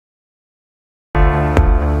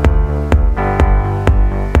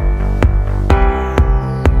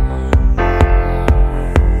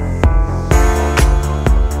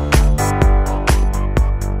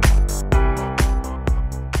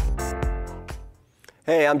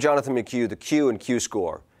Hey, I'm Jonathan McHugh, the Q and Q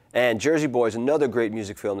Score. And Jersey Boys, another great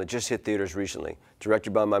music film that just hit theaters recently,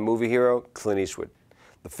 directed by my movie hero, Clint Eastwood.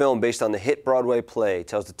 The film, based on the hit Broadway play,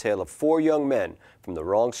 tells the tale of four young men from the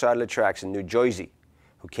wrong side of the tracks in New Jersey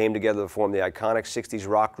who came together to form the iconic 60s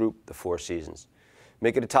rock group, The Four Seasons.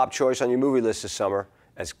 Make it a top choice on your movie list this summer,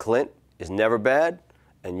 as Clint is never bad,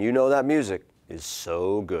 and you know that music is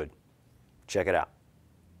so good. Check it out.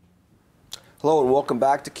 Hello and welcome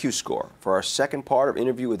back to Q Score for our second part of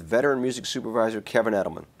interview with veteran music supervisor Kevin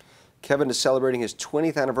Edelman. Kevin is celebrating his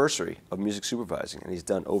 20th anniversary of music supervising, and he's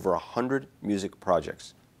done over 100 music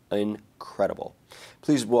projects. Incredible.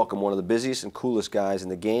 Please welcome one of the busiest and coolest guys in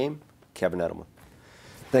the game, Kevin Edelman.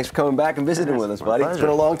 Thanks for coming back and visiting with us, buddy. It's been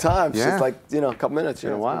a long time, since like, a couple minutes. It's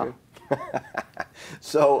been a while.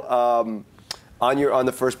 So, on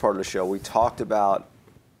the first part of the show, we talked about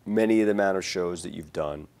many of the amount of shows that you've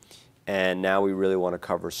done. And now we really want to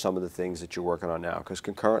cover some of the things that you're working on now, because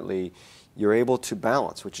concurrently you're able to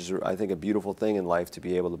balance, which is, I think, a beautiful thing in life, to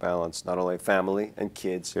be able to balance not only family and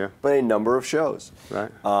kids, but a number of shows. Right.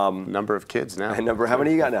 Number of kids now. How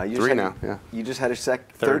many you got now? Three now, yeah. You just had a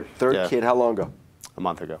third kid. How long ago? A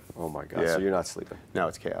month ago. Oh my God, so you're not sleeping. No,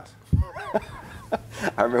 it's chaos.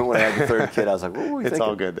 I remember when I had the third kid, I was like, what were we thinking? It's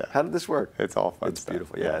all good though. How did this work? It's all fun It's stuff.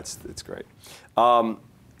 beautiful, yeah, it's great.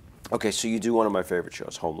 Okay, so you do one of my favorite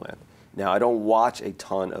shows, Homeland. Now, I don't watch a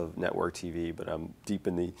ton of network TV, but I'm deep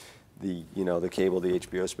in the cable, the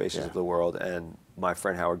HBO spaces of the world, and my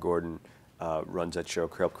friend Howard Gordon runs that show,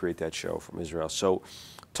 helped create that show from Israel. So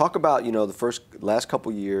talk about, the last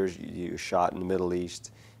couple years you shot in the Middle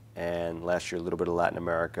East, and last year a little bit of Latin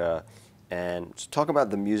America, and so talk about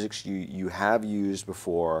the musics you have used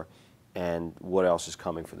before and what else is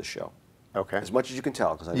coming for the show. Okay. As much as you can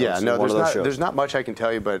tell, because I know it's one of those shows. There's not much I can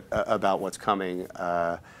tell you about what's coming.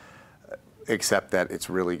 Except that it's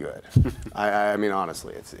really good. I mean,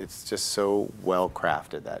 honestly, it's just so well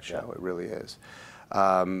crafted, that show. It really is.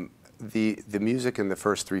 The music in the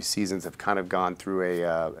first 3 seasons have kind of gone through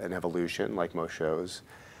an evolution, like most shows.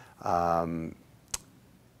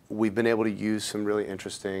 We've been able to use some really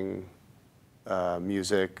interesting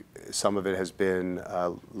music. Some of it has been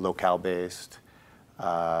locale based.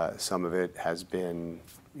 Some of it has been,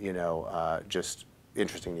 just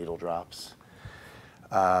interesting needle drops.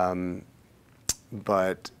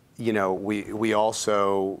 But we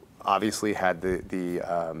also obviously had what's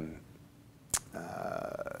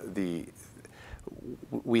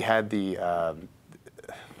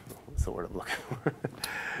the word I'm looking for?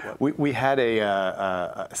 we had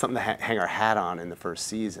something to hang our hat on in the first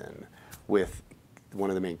season, with one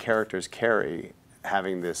of the main characters, Carrie,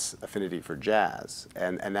 having this affinity for jazz,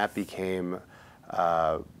 and that became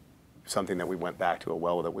something that we went back to, a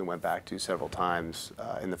well that we went back to several times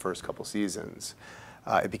in the first couple seasons.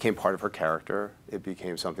 It became part of her character. It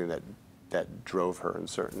became something that drove her in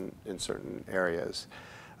certain areas,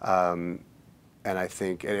 and I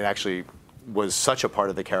think it actually was such a part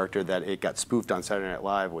of the character that it got spoofed on Saturday Night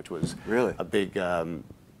Live, which was really a big,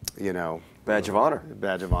 badge of honor.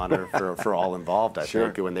 Badge of honor for all involved. I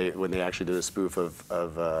think when they actually did a spoof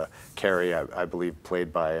of Carrie, I believe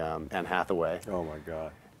played by Anne Hathaway. Oh my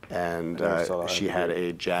God. And she had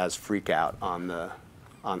a jazz freak out in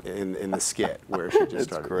the skit where she just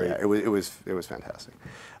started. Great. Yeah, it was fantastic.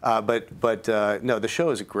 No, the show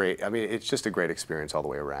is great. I mean, it's just a great experience all the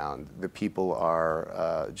way around. The people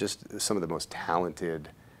are just some of the most talented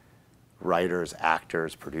writers,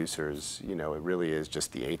 actors, producers. It really is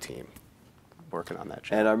just the A-team working on that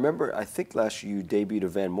show. And I remember, I think last year you debuted a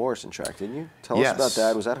Van Morrison track, didn't you? Tell us about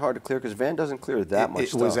that. Was that hard to clear? Because Van doesn't clear that much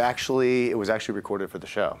stuff. It was actually recorded for the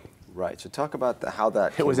show. Right. So talk about how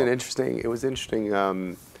that came It was up. an interesting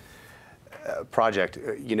project.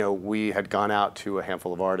 We had gone out to a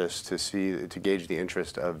handful of artists to gauge the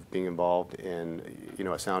interest of being involved in a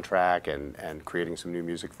soundtrack and creating some new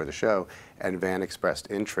music for the show. And Van expressed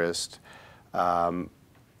interest. However,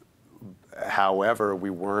 we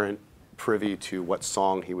weren't privy to what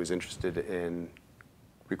song he was interested in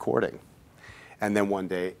recording. And then one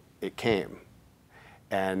day it came.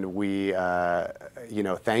 And we,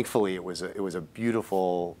 thankfully it was a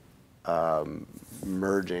beautiful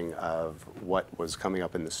merging of what was coming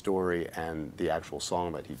up in the story and the actual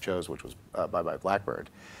song that he chose, which was Bye Bye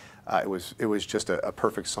Blackbird. It was just a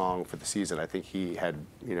perfect song for the season. I think he had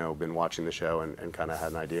been watching the show and kind of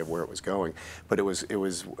had an idea of where it was going. But it was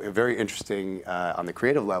very interesting on the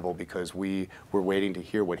creative level, because we were waiting to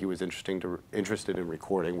hear what he was interested in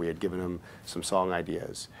recording. We had given him some song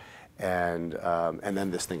ideas, and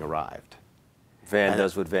then this thing arrived. Van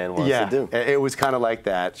does what Van wants to do. It was kind of like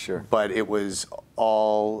that. Sure. But it was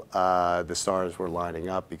all the stars were lining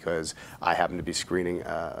up because I happened to be screening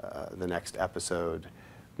the next episode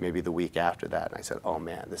maybe the week after that. And I said, oh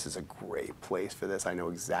man, this is a great place for this. I know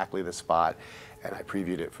exactly the spot. And I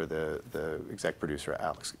previewed it for the exec producer,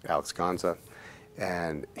 Alex Gonza.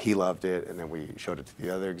 And he loved it, and then we showed it to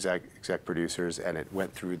the other exec producers, and it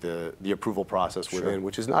went through the approval process within,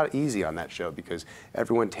 which is not easy on that show because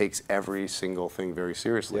everyone takes every single thing very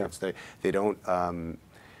seriously. Yeah. They don't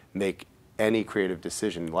make any creative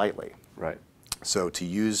decision lightly. Right. So to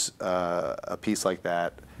use a piece like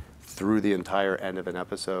that through the entire end of an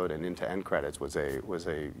episode and into end credits was a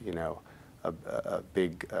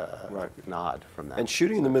big nod from that. And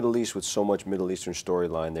shooting in the Middle East with so much Middle Eastern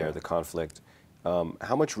storyline there, the conflict.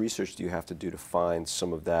 How much research do you have to do to find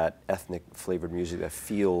some of that ethnic flavored music that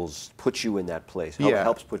puts you in that place?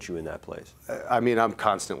 Helps put you in that place? I mean, I'm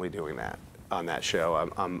constantly doing that on that show.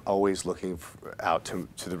 I'm always looking out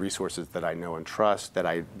to the resources that I know and trust, that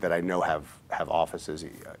I know have offices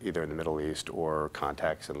either in the Middle East or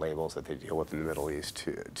contacts and labels that they deal with in the Middle East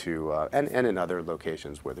and in other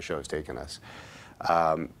locations where the show has taken us,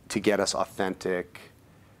 to get us authentic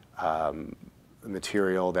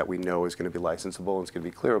material that we know is going to be licensable and it's going to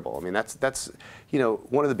be clearable. I mean, that's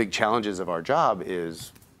one of the big challenges of our job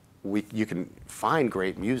is you can find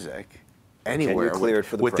great music anywhere. Can you clear it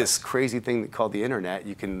for the with press? This crazy thing called the internet.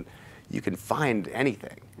 You can find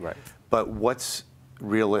anything. Right. But what's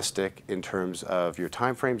realistic in terms of your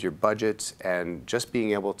time frames, your budgets, and just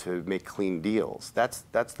being able to make clean deals? That's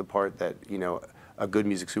the part that a good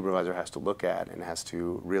music supervisor has to look at and has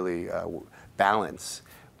to really balance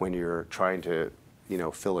when you're trying to,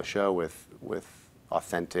 fill a show with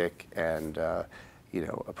authentic and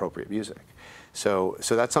appropriate music. So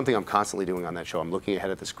that's something I'm constantly doing on that show. I'm looking ahead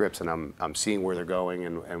at the scripts and I'm seeing where they're going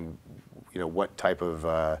and what type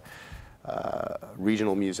of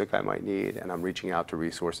regional music I might need, and I'm reaching out to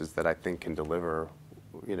resources that I think can deliver,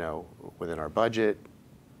 within our budget,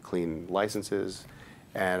 clean licenses,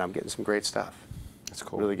 and I'm getting some great stuff. That's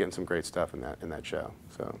cool. Really getting some great stuff in that show.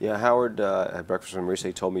 So yeah, Howard at Breakfast with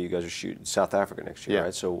Marisa told me you guys are shooting South Africa next year,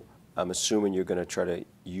 right? So I'm assuming you're going to try to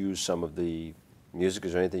use some of the music.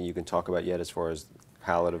 Is there anything you can talk about yet as far as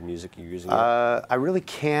palette of music you're using? I really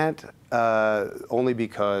can't, only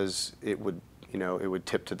because it would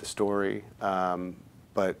tip to the story.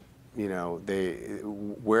 But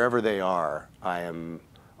wherever they are, I am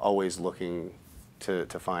always looking to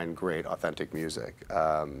find great, authentic music.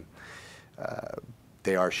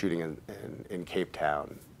 They are shooting in Cape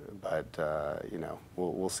Town, but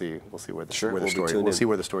we'll see where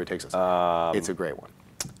the story takes us. It's a great one.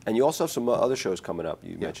 And you also have some other shows coming up.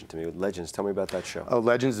 You mentioned to me with Legends. Tell me about that show. Oh,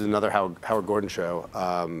 Legends is another Howard Gordon show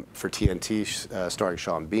for TNT, starring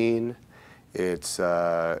Sean Bean. It's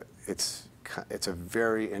a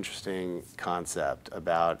very interesting concept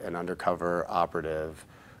about an undercover operative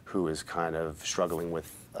who is kind of struggling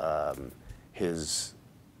with his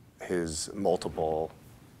multiple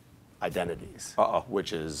identities,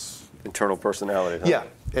 which is internal personality. Huh? Yeah,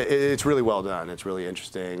 it's really well done. It's really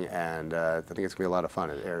interesting, and I think it's gonna be a lot of fun.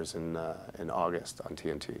 It airs in August on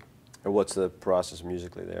TNT. And what's the process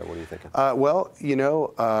musically there? What are you thinking? Well,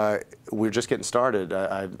 we're just getting started.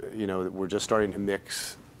 We're just starting to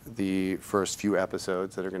mix the first few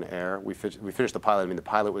episodes that are going to air. We finished the pilot. I mean, the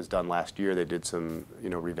pilot was done last year. They did some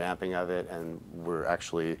revamping of it, and we're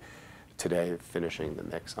actually today finishing the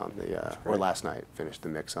mix on or last night finished the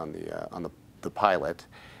mix on the pilot,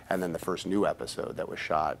 and then the first new episode that was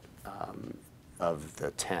shot of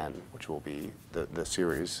the 10, which will be the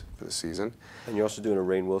series for the season. And you're also doing a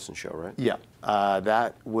Rainn Wilson show, right? Yeah,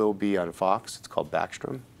 that will be on Fox. It's called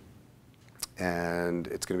Backstrom, and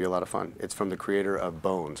it's going to be a lot of fun. It's from the creator of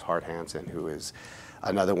Bones, Hart Hansen, who is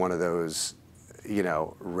another one of those,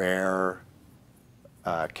 rare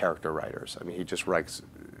character writers. I mean, he just writes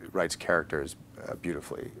characters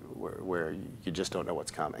beautifully, where you just don't know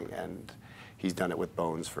what's coming, and he's done it with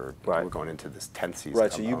Bones for we're going into this 10th season.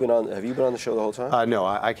 Right. So have you been on the show the whole time? No,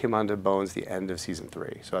 I came on to Bones the end of season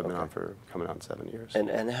 3, so I've been on coming on 7 years.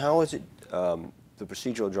 And how is it? The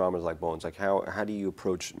procedural dramas like Bones, like how do you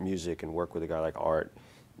approach music and work with a guy like Art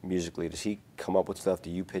musically? Does he come up with stuff?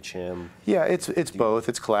 Do you pitch him? Yeah, it's both.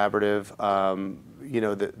 It's collaborative.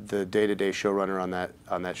 The day-to-day showrunner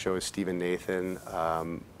on that show is Stephen Nathan.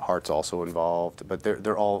 Hart's also involved, but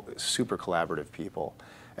they're all super collaborative people,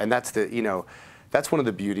 and that's that's one of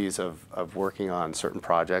the beauties of working on certain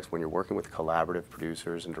projects when you're working with collaborative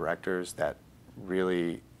producers and directors that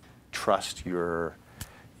really trust your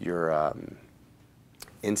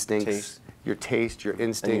instincts, your taste, your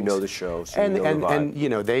instincts. And you know the show, so and, you know the vibe. and you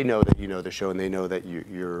know, they know that you know the show, and they know that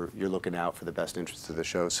you're looking out for the best interests of the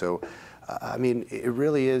show. So, I mean, it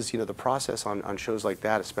really is, you know, the process on shows like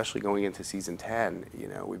that, especially going into season 10. You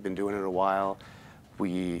know, we've been doing it a while.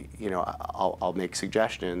 You know, I'll make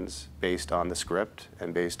suggestions based on the script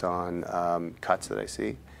and based on cuts that I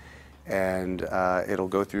see. And it'll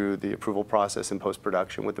go through the approval process in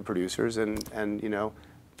post-production with the producers, and you know,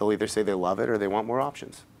 they'll either say they love it or they want more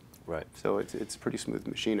options. Right. So it's a pretty smooth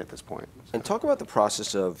machine at this point. So. And talk about the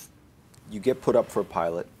process of, you get put up for a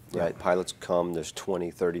pilot, right? Yeah. Pilots come, there's 20,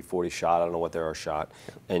 30, 40 shot, I don't know what there are shot,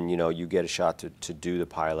 and you know, you get a shot to do the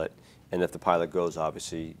pilot, and if the pilot goes,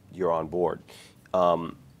 obviously, you're on board.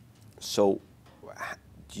 So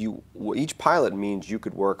each pilot means you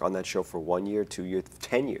could work on that show for 1 year, 2 years,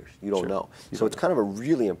 10 years, you don't know. So it's kind of a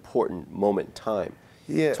really important moment in time.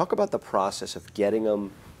 Yeah. Talk about the process of getting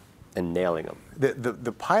them and nailing them.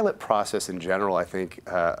 The pilot process in general, I think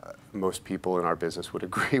most people in our business would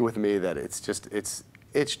agree with me that it's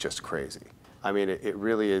just crazy. I mean, it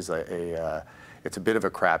really is it's a bit of a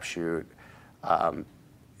crapshoot.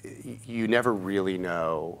 You never really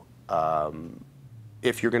know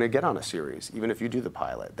if you're going to get on a series, even if you do the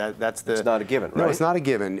pilot. That's the. It's not a given, right? No, it's not a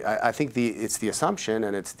given. I think it's the assumption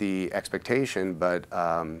and it's the expectation, but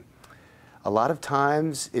a lot of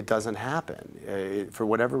times it doesn't happen. For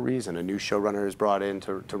whatever reason, a new showrunner is brought in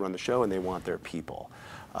to run the show, and they want their people,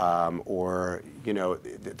 or you know,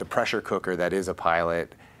 the pressure cooker that is a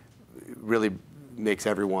pilot really makes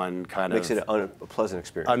everyone makes it an unpleasant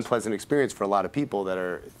experience. Unpleasant experience for a lot of people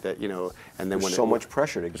that you know, and then there's when so much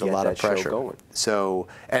pressure to get that show going. So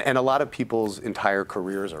and a lot of people's entire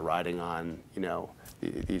careers are riding on, you know,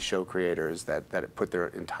 these show creators that put their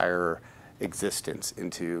entire existence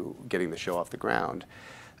into getting the show off the ground.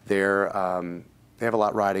 They have a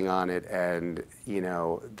lot riding on it, and you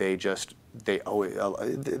know, they always,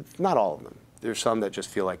 not all of them. There's some that just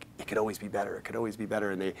feel like it could always be better. It could always be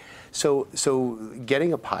better, and so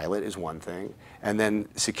getting a pilot is one thing, and then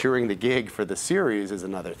securing the gig for the series is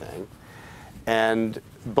another thing, and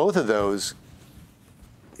both of those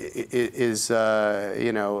is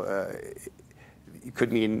you know,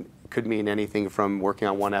 could mean anything from working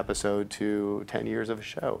on one episode to 10 years of a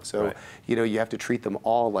show. So right. You know, you have to treat them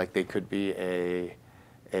all like they could be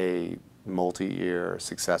a multi-year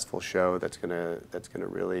successful show that's gonna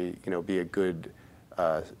really, you know, be a good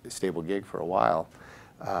stable gig for a while.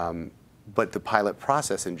 But the pilot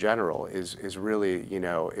process in general is really, you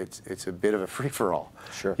know, it's a bit of a free-for-all.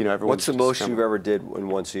 Sure. You know, what's the most you've ever did in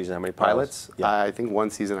one season? How many pilots? Yeah. I think one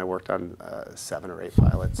season I worked on 7 or 8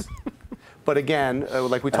 pilots. But again,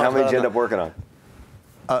 like we talked about. How many did you end up working on?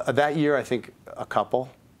 That year, I think a couple.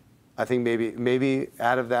 I think maybe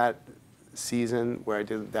out of that season where I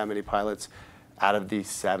did that many pilots, out of the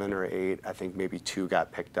 7 or 8, I think maybe 2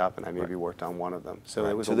 got picked up, and I maybe worked on one of them. So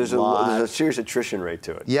it was there's a serious attrition rate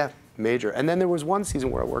to it. Yeah, major. And then there was one season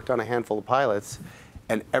where I worked on a handful of pilots,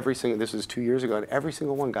 and this was 2 years ago, and every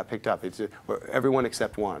single one got picked up. Everyone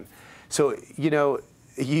except one. So you know,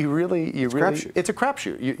 it's a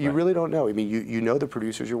crapshoot. You really don't know. I mean, you know the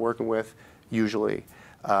producers you're working with usually.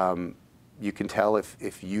 You can tell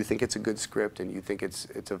if you think it's a good script and you think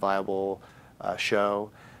it's a viable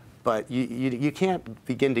show, but you can't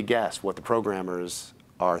begin to guess what the programmers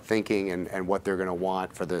are thinking and what they're going to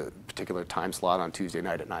want for the particular time slot on Tuesday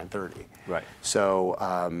night at 9:30. Right.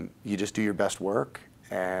 So you just do your best work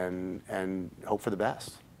and hope for the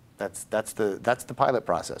best. That's the pilot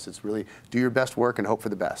process. It's really do your best work and hope for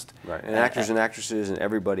the best. Right. And actors and actresses and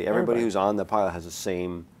everybody who's on the pilot has the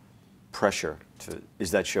same pressure to,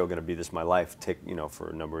 is that show going to be this my life, you know, for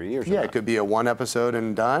a number of years? Yeah, it could be a 1 episode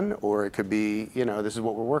and done, or it could be, you know, this is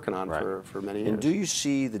what we're working on for many years. And do you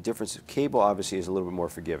see the difference? Cable obviously is a little bit more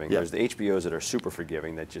forgiving. Yeah. There's the HBOs that are super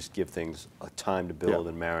forgiving, that just give things a time to build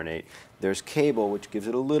and marinate. There's cable, which gives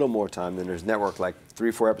it a little more time. Then there's network, like 3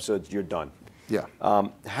 or 4 episodes, you're done. Yeah.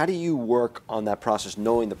 How do you work on that process,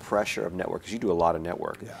 knowing the pressure of network? Because you do a lot of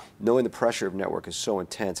network. Yeah. Knowing the pressure of network is so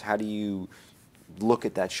intense. How do you look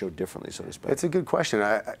at that show differently, so to speak? It's a good question.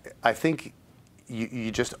 I think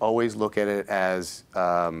you just always look at it as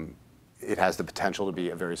it has the potential to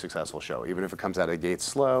be a very successful show. Even if it comes out of the gate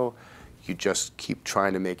slow, you just keep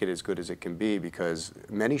trying to make it as good as it can be, because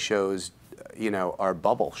many shows, you know, are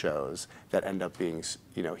bubble shows that end up being,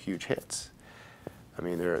 you know, huge hits. I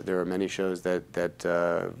mean, there are many shows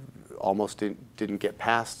that almost didn't get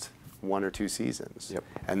past 1 or 2 seasons,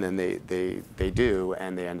 and then they do,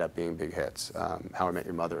 and they end up being big hits. How I Met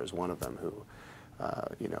Your Mother is one of them. Who,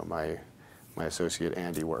 you know, my associate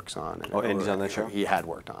Andy works on. Oh, Andy's on that show? He had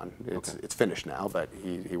worked on. It's finished now, but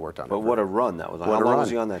he worked on it. But what a run that was. How long was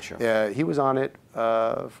he on that show? Yeah, he was on it,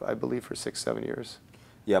 I believe, for 6-7 years.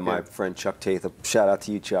 Yeah, my friend Chuck Tatham, shout out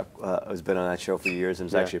to you, Chuck, has been on that show for years and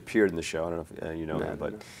has actually appeared in the show. I don't know if you know him,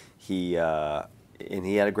 but he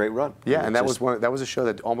had a great run. Yeah, and that was a show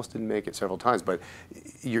that almost didn't make it several times. But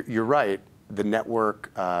you're right. The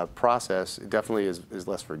network process definitely is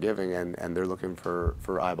less forgiving, and they're looking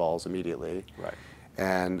for eyeballs immediately. Right.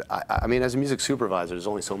 And I mean, as a music supervisor, there's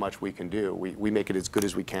only so much we can do. We make it as good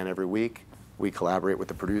as we can every week. We collaborate with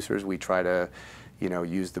the producers. We try to,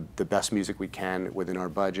 use the best music we can within our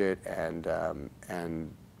budget, and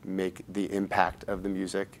make the impact of the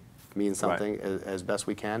music mean something as best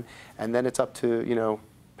we can. And then it's up to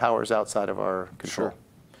powers outside of our control. Sure.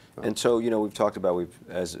 And so, we've talked about,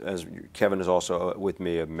 as Kevin is also with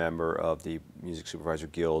me, a member of the Music Supervisor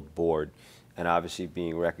Guild board, and obviously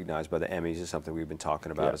being recognized by the Emmys is something we've been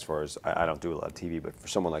talking about. As far as, I don't do a lot of TV, but for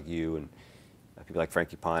someone like you and people like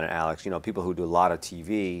Frankie Pine and Alex, people who do a lot of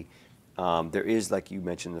TV, there is, like you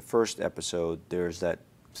mentioned in the first episode, there's that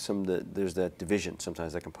division.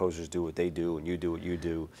 Sometimes the composers do what they do and you do what you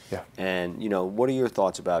do. Yeah. And what are your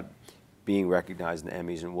thoughts about being recognized in the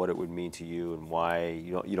Emmys and what it would mean to you and why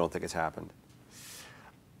you don't think it's happened?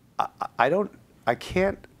 I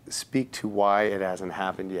can't speak to why it hasn't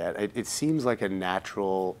happened yet. It seems like a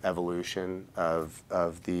natural evolution of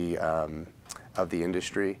the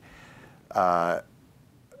industry.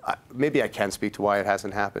 Maybe I can speak to why it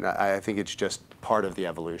hasn't happened. I think it's just part of the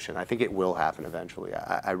evolution. I think it will happen eventually.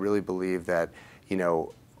 I really believe that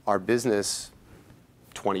our business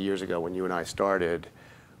 20 years ago when you and I started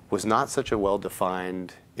was not such a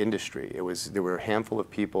well-defined industry. There were a handful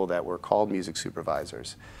of people that were called music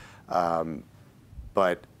supervisors,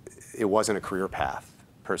 but it wasn't a career path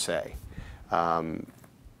per se.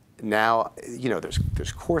 Now,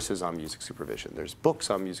 there's courses on music supervision. There's books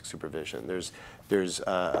on music supervision. There's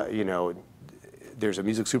a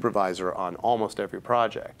music supervisor on almost every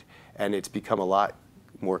project, and it's become a lot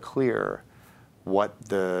more clear what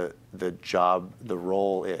the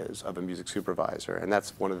role is of a music supervisor, and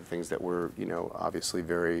that's one of the things that we're obviously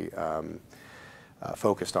very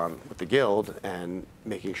focused on with the Guild, and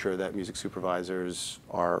making sure that music supervisors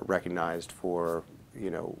are recognized for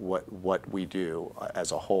what we do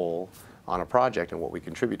as a whole on a project and what we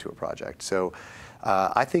contribute to a project. So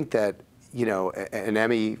I think that an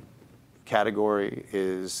Emmy category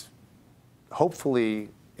is hopefully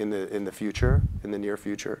in the future, in the near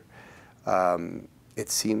future. It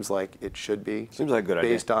seems like it should be. Seems like a good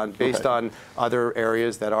idea. Based on other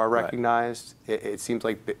areas that are recognized. It seems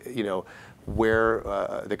like where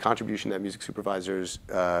the contribution that music supervisors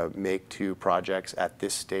make to projects at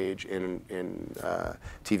this stage in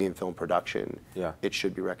TV and film production, it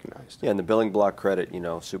should be recognized. Yeah, and the billing block credit,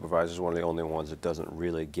 supervisor is one of the only ones that doesn't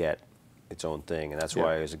really get its own thing, and that's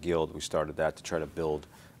why as a Guild we started that to try to build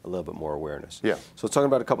a little bit more awareness. Yeah. So talking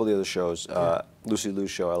about a couple of the other shows, Lucy Liu's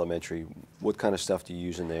show, Elementary, what kind of stuff do you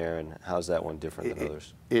use in there, and how's that one different than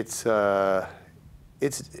others? It's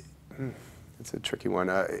a tricky one.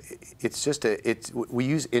 We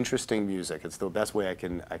use interesting music. It's the best way I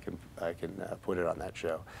can put it on that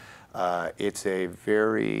show. It's a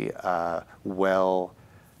very well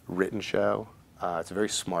written show. It's a very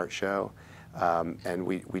smart show, and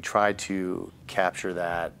we try to capture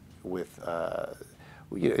that with.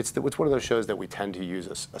 It's one of those shows that we tend to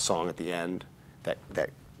use a song at the end that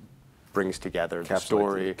brings together the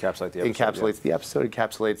story, encapsulates the episode,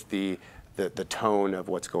 encapsulates the tone of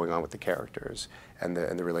what's going on with the characters and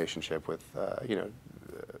the relationship with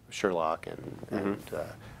Sherlock and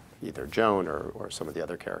either Joan or some of the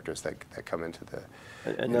other characters that come into the.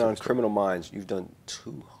 And then on Criminal Minds, you've done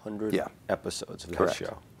 200 episodes of that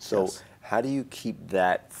show. So how do you keep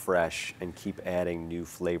that fresh and keep adding new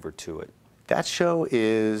flavor to it? That show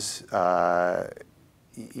is,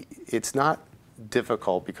 it's not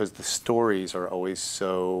difficult because the stories are always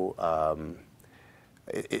so,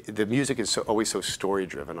 the music is always so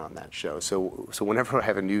story-driven on that show. So whenever I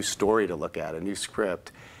have a new story to look at, a new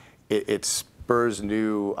script, it spurs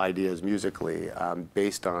new ideas musically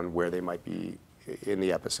based on where they might be in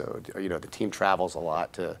the episode. The team travels a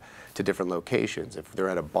lot to different locations. If they're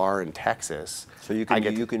at a bar in Texas, so you can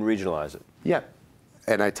regionalize it. Yeah.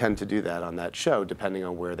 And I tend to do that on that show, depending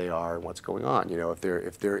on where they are and what's going on.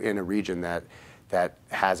 If they're in a region that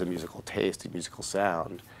has a musical taste, a musical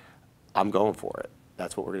sound, I'm going for it.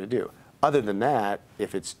 That's what we're going to do. Other than that,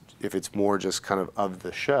 if it's more just kind of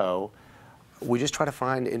the show, we just try to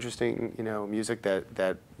find interesting music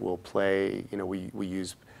that will play. We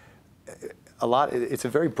use a lot. It's a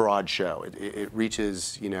very broad show. It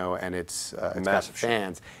reaches, you know, and it's got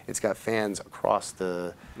fans. It's got fans across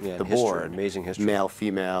the board. Amazing history. Male,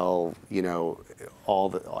 female, you know, all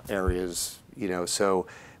the areas, you know. So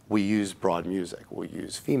we use broad music. We'll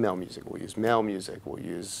use female music. We'll use male music. We'll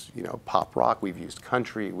use, you know, pop rock. We've used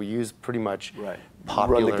country. We use pretty much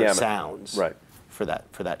popular sounds for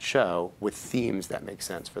that show with themes that make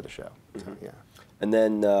sense for the show. So, yeah. And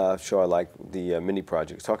then show I like the Mindy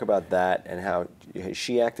Project. Talk about that and how is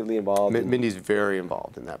she actively involved? Mindy's very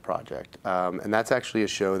involved in that project, and that's actually a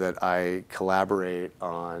show that I collaborate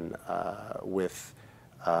on with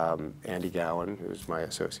Andy Gowan, who's my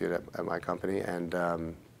associate at my company, and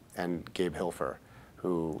Gabe Hilfer,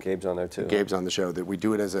 who Gabe's on there too. Gabe's on the show. That we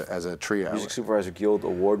do it as a trio. Music Supervisor Guild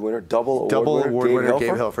Award winner, double award winner,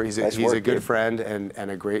 Gabe Hilfer. He's a good Gabe. friend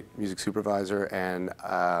and a great music supervisor. And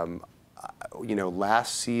you know,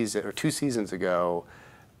 last season or 2 seasons ago,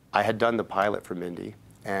 I had done the pilot for Mindy,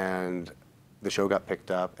 and the show got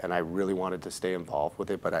picked up, and I really wanted to stay involved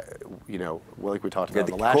with it, but you know, like we talked about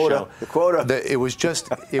in the last show, the quota. It was just,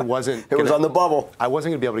 it wasn't. It was on the bubble. I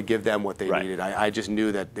wasn't going to be able to give them what they needed. I just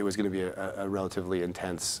knew that it was going to be a relatively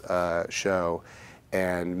intense show,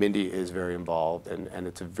 and Mindy is very involved, and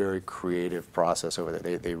it's a very creative process over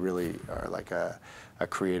there. They really are like a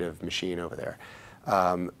creative machine over there.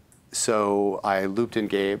 So I looped in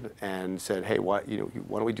Gabe and said, hey, why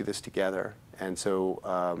don't we do this together? And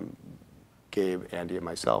so Gabe, Andy, and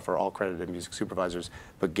myself are all credited music supervisors,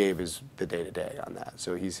 but Gabe is the day-to-day on that.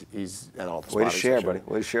 So he's at all the Way to share, buddy.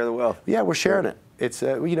 Way to share the wealth. Yeah, we're sharing it. It's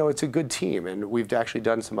you know, it's a good team, and we've actually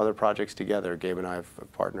done some other projects together. Gabe and I have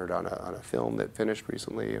partnered on a film that finished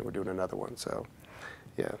recently, and we're doing another one. So,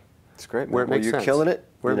 yeah. It's great, man. Where it makes you're sense. killing it.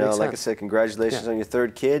 Where you it know, makes like sense. I said, congratulations on your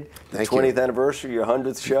 3rd kid, Thank 20th you. anniversary, your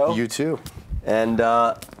 100th show. You too. And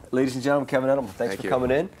ladies and gentlemen, Kevin Edelman, thanks for coming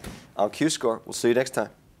in. I'm Q-Score. We'll see you next time.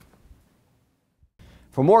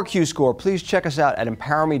 For more Q-Score, please check us out at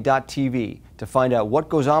emPOWERme.tv to find out what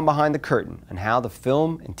goes on behind the curtain and how the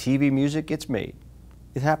film and TV music gets made.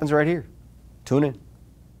 It happens right here. Tune in.